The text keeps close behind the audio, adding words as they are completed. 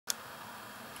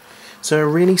So a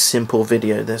really simple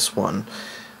video, this one,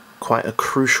 quite a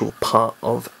crucial part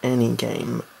of any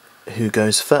game. Who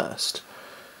goes first?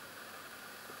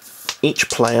 Each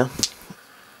player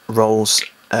rolls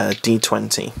a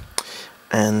d20,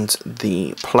 and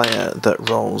the player that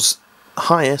rolls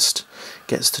highest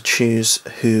gets to choose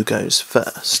who goes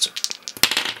first.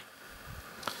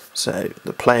 So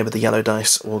the player with the yellow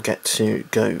dice will get to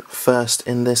go first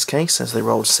in this case, as they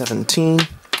rolled 17.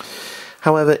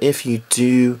 However, if you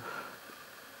do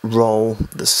roll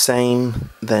the same,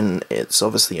 then it's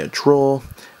obviously a draw,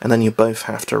 and then you both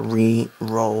have to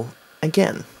re-roll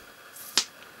again.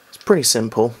 It's pretty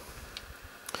simple.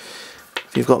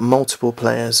 If you've got multiple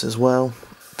players as well,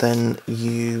 then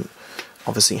you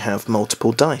obviously have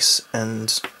multiple dice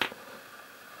and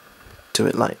do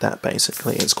it like that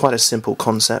basically. It's quite a simple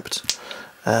concept.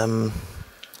 Yeah,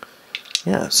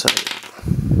 so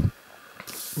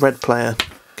red player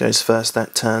goes first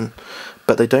that turn,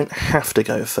 but they don't have to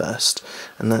go first,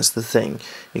 and that's the thing.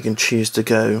 You can choose to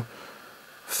go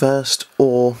first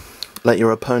or let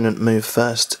your opponent move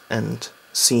first and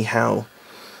see how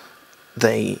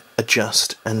they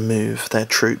adjust and move their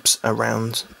troops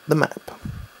around the map.